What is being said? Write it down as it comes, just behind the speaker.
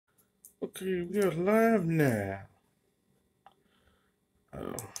Okay, we are live now.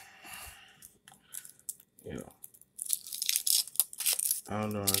 Yeah. I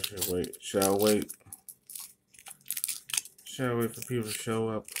don't know. I should wait. Should I wait? Should I wait for people to show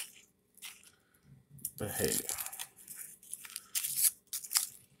up? But hey,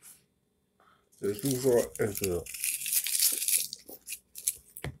 this is what it's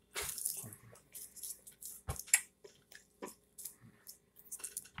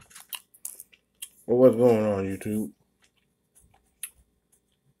Well, what's going on, YouTube?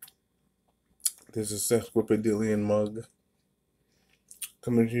 This is Sesquipedalian Mug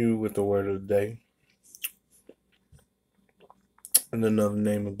coming to you with the word of the day and another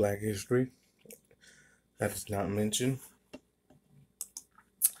name of Black history that is not mentioned.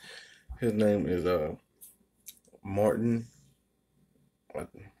 His name is Martin. I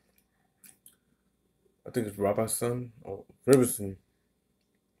think it's Robison or Robison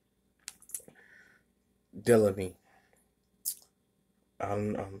Delany.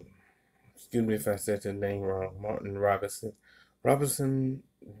 Excuse me if I said the name wrong. Martin Robison. Robison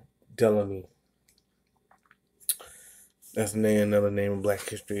Delany. That's another name in Black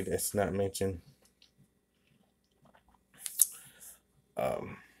history that's not mentioned. But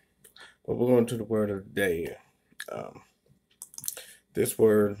we're going to the word of the day. This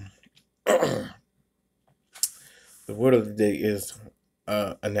word, the word of the day is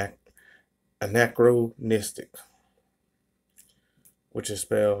anachronistic, which is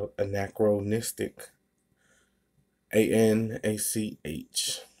spelled anachronistic. ANACHRONISTIC.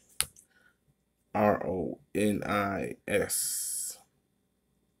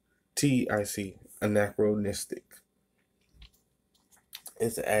 Anachronistic.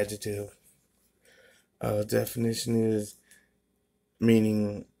 It's an adjective. Definition is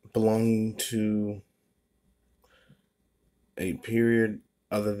meaning belonging to a period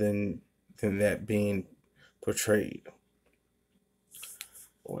other than that being portrayed.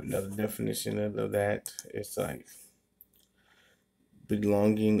 Or another definition of that is like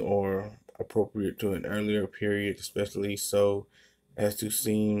belonging or appropriate to an earlier period, especially so as to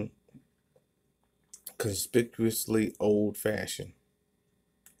seem conspicuously old-fashioned.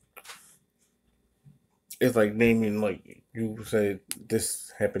 It's like naming, like you say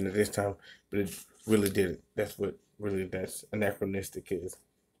this happened at this time, but it really didn't. That's what really that's anachronistic is.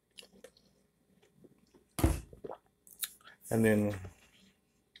 And then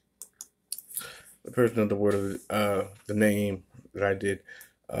the person of the word of the name that I did,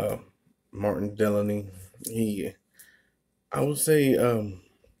 Martin Delany. I would say,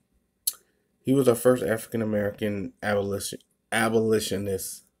 he was our first African American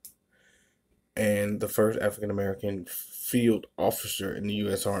abolitionist and the first African American field officer in the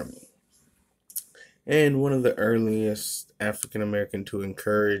U.S. Army, and one of the earliest African American to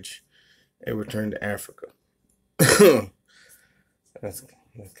encourage a return to Africa. That's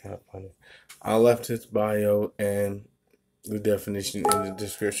kind of funny. I left his bio and the definition in the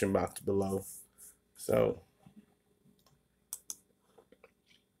description box below. So,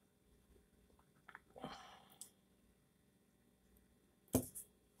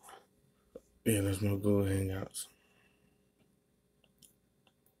 yeah, there's no Google Hangouts.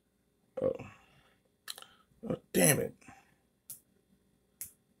 Oh, damn it.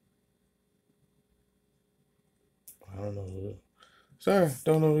 I don't know who. Sorry,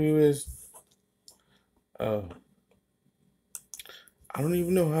 don't know who you is. I don't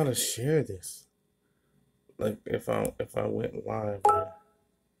even know how to share this. Like if I went live.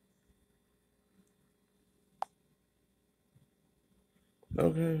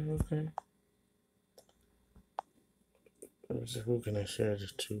 Okay. Let me see, who can I share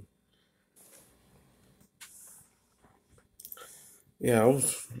this to? Yeah, I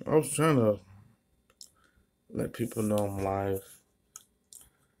was trying to let people know I'm live.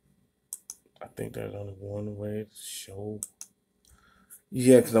 I think there's only one way to show.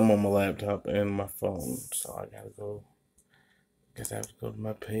 Yeah, because I'm on my laptop and my phone, so I gotta go. Guess I have to go to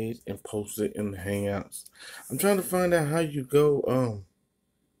my page and post it in the Hangouts. I'm trying to find out how you go.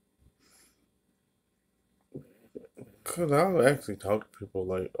 Cause I'll actually talk to people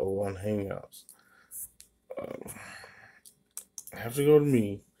like on Hangouts. I have to go to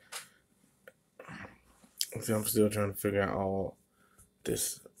me. See, I'm still trying to figure out all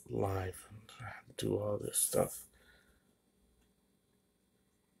this live. I have to do all this stuff.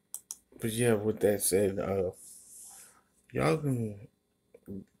 But yeah, with that said, y'all can.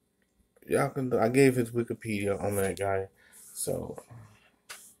 I gave his Wikipedia on that guy, so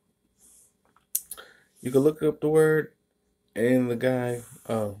you can look up the word and the guy,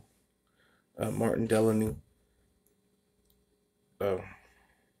 Martin Delany.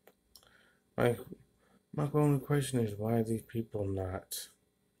 Like, my only question is, why are these people not,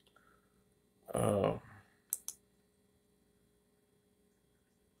 I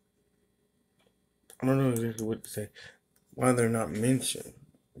don't know exactly what to say, why they're not mentioned.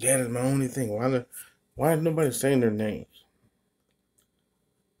 That is my only thing. Why is nobody saying their names?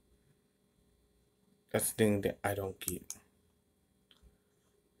 That's the thing that I don't get.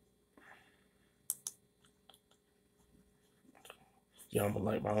 Yeah, I'm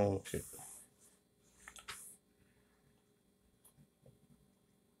like my own shit.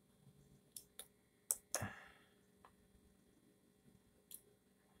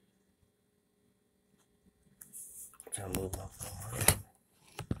 Trying to move my phone.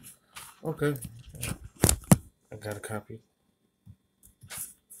 Okay. I got a copy.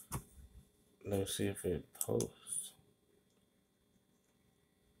 Let's see if it posts.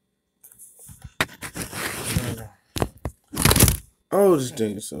 Oh, this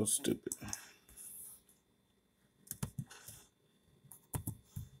thing is so stupid.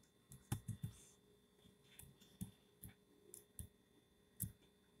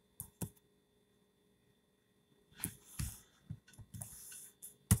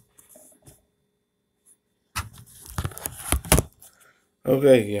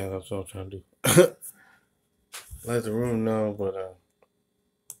 Okay, yeah, that's what I'm trying to do. Let the room know, but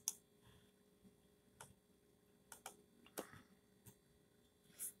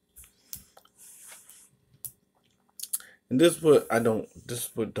and this is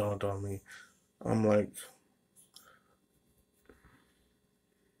what dawned on me. I'm like,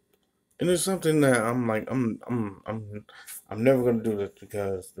 and it's something that I'm like, I'm never gonna do this,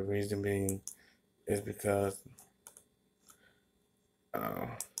 because the reason being is because uh,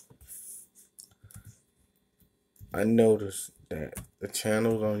 I noticed that the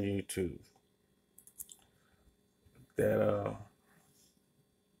channels on YouTube that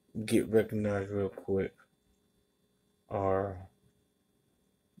get recognized real quick are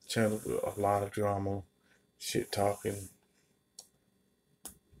channels with a lot of drama, shit talking.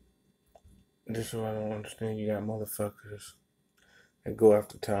 This is what I don't understand. You got motherfuckers that go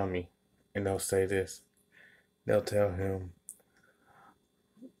after Tommy, and they'll say this. They'll tell him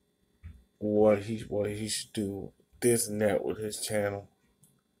what he should do, this and that with his channel.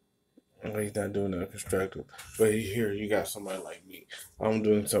 Well, he's not doing nothing constructive. But here you got somebody like me. I'm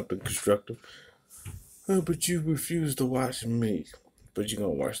doing something constructive. Oh, but you refuse to watch me. But you gonna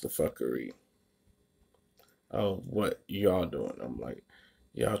watch the fuckery of what y'all doing. I'm like,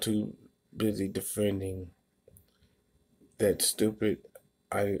 y'all too busy defending that stupid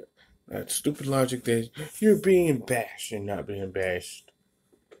that stupid logic that you're being bashed and not being bashed.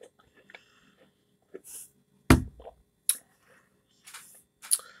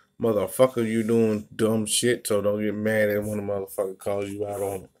 Motherfucker, you doing dumb shit, so don't get mad at when a motherfucker calls you out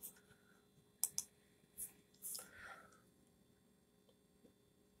on it.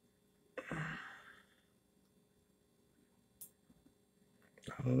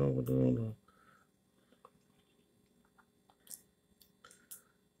 I don't know what they're doing.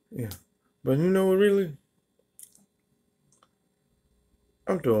 Yeah. But you know what, really?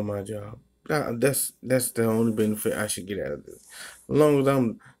 I'm doing my job. That's the only benefit I should get out of this. As long as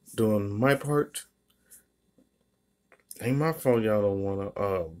I'm doing my part, ain't my fault y'all don't want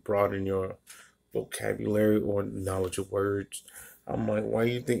to broaden your vocabulary or knowledge of words. I'm like, why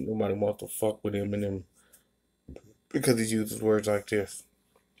you think nobody wants to fuck with him and them? Because he uses words like this.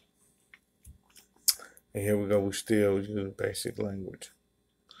 And here we go, we still use basic language.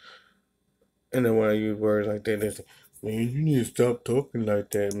 And then when I use words like that, they say, man, you need to stop talking like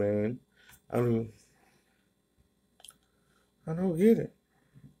that, man. I don't get it.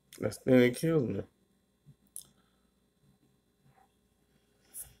 That's the thing that kills me.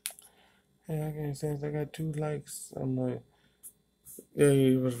 Hey, I can't say I got 2 likes. I'm like, yeah,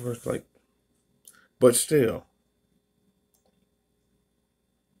 he was first like, but still,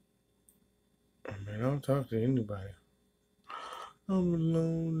 I mean, I don't talk to anybody. I'm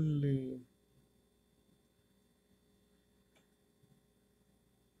lonely.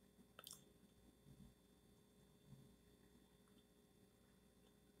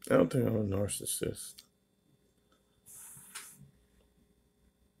 I don't think I'm a narcissist.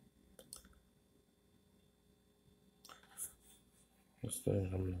 Instead,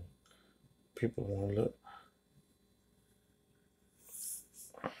 I'm like, people want to look.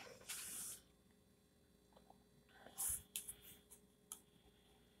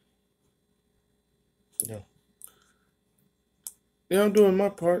 Yeah. Yeah, I'm doing my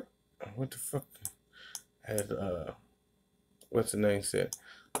part. What the fuck? As what's the name said?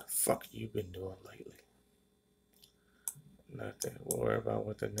 The fuck you been doing lately? Nothing. Worry about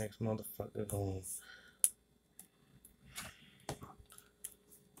what the next motherfucker going.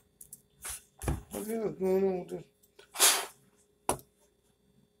 What the hell is going on with this?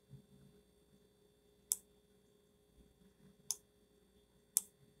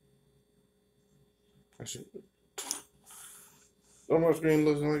 I should. On my screen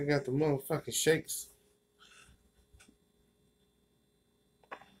looks like I got the motherfucking shakes.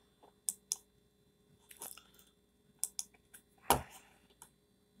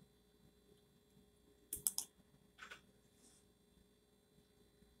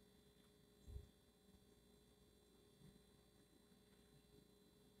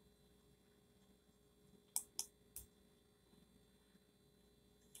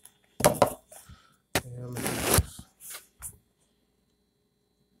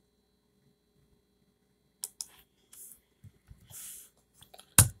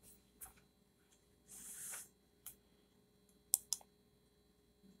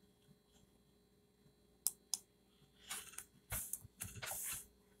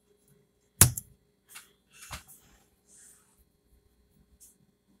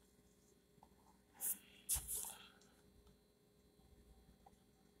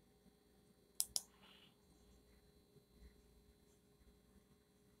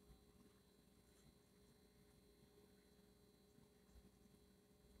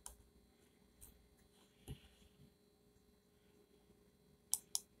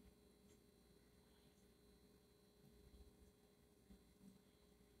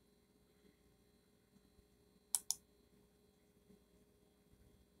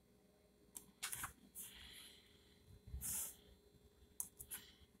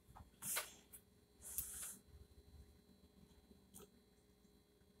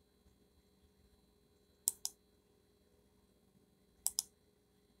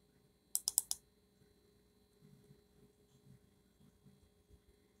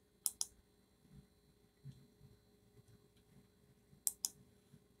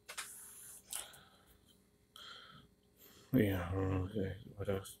 Yeah, okay. What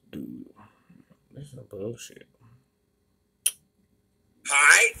else do? This is bullshit.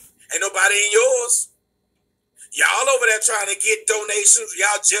 Alright? Ain't nobody in yours. Y'all over there trying to get donations.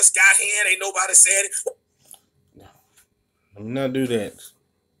 Y'all just got here and ain't nobody said it. No. Let me not do that.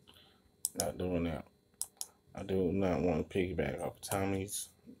 Not doing that. I do not want to piggyback off Tommy's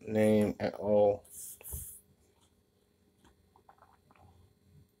name at all.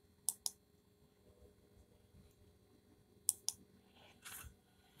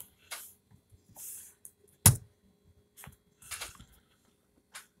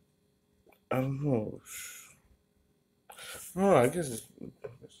 I don't know. Oh, I guess it's.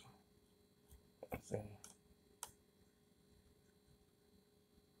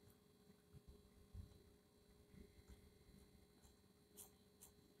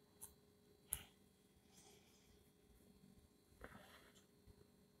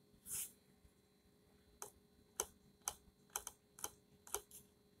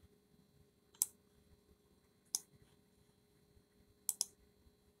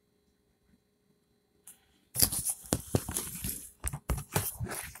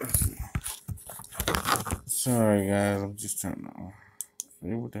 Sorry, guys. I'm just trying to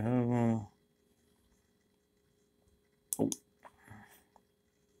see what the hell going on. Oh.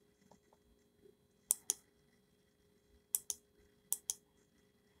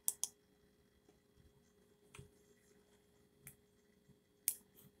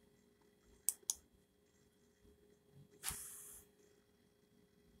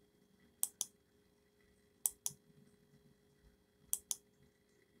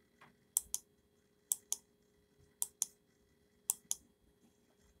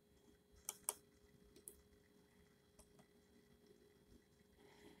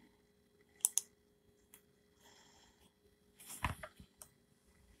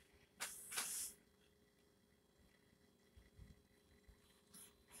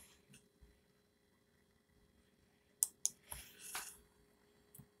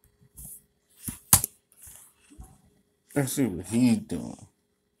 Let's see what he's doing.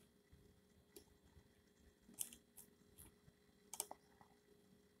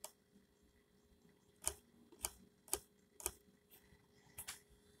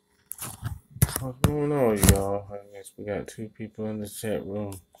 What's going on, y'all? I guess we got 2 people in the chat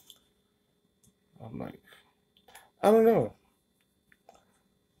room. I'm like, I don't know.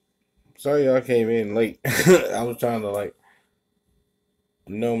 Sorry y'all came in late. I was trying to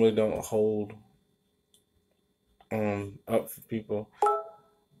normally don't hold up for people,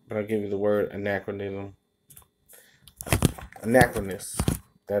 but I'll give you the word anachronism. Anachronist.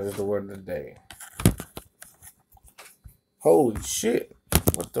 That is the word of the day. Holy shit.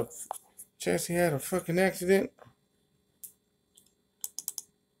 What the Chassis had a fucking accident?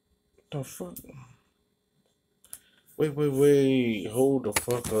 The fuck? Wait. Hold the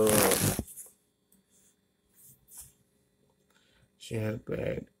fuck up. She had a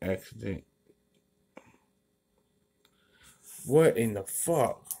bad accident. What in the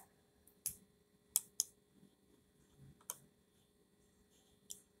fuck?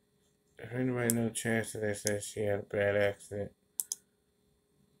 If anybody knows Chassis that says she had a bad accident,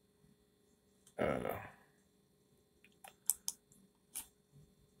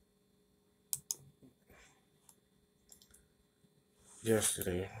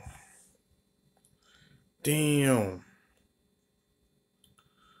 yesterday. Damn.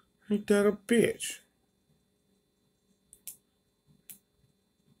 Ain't that a bitch?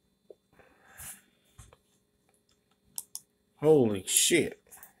 Holy shit.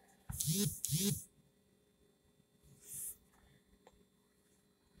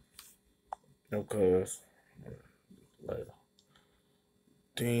 No, cuz. Later.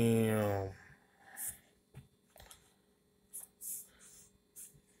 Damn.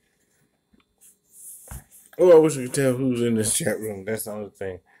 Oh, I wish we could tell who's in this chat room. That's the only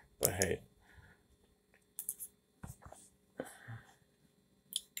thing. But hey.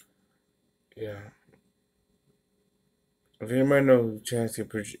 Yeah. If anybody knows who Chassis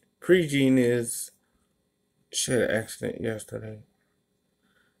Pregene is, she had an accident yesterday.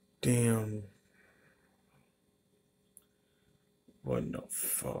 Damn. What the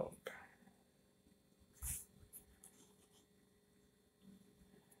fuck?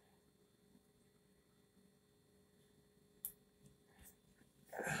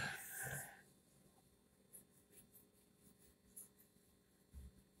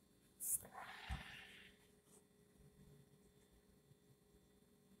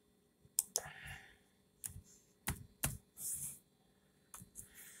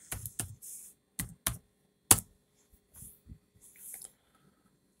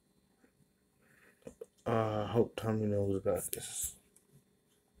 I hope Tommy knows about this.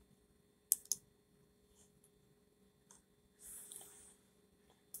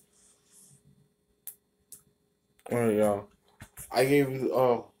 Alright, y'all. I gave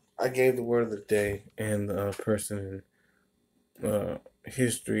the word of the day, and the person in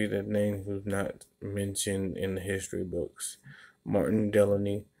history, that name who's not mentioned in the history books, Martin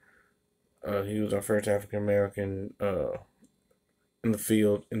Delany. He was our first African American in the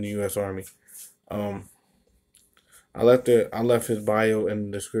field in the U.S. Army. I left his bio in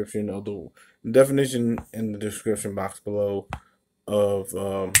the description of the definition in the description box below of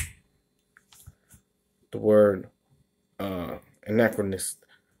the word anachronistic.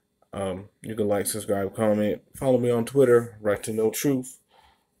 You can like, subscribe, comment, follow me on Twitter, right to know truth.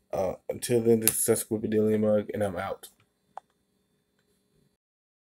 Until then, this is Squibby Dilly Mug, and I'm out.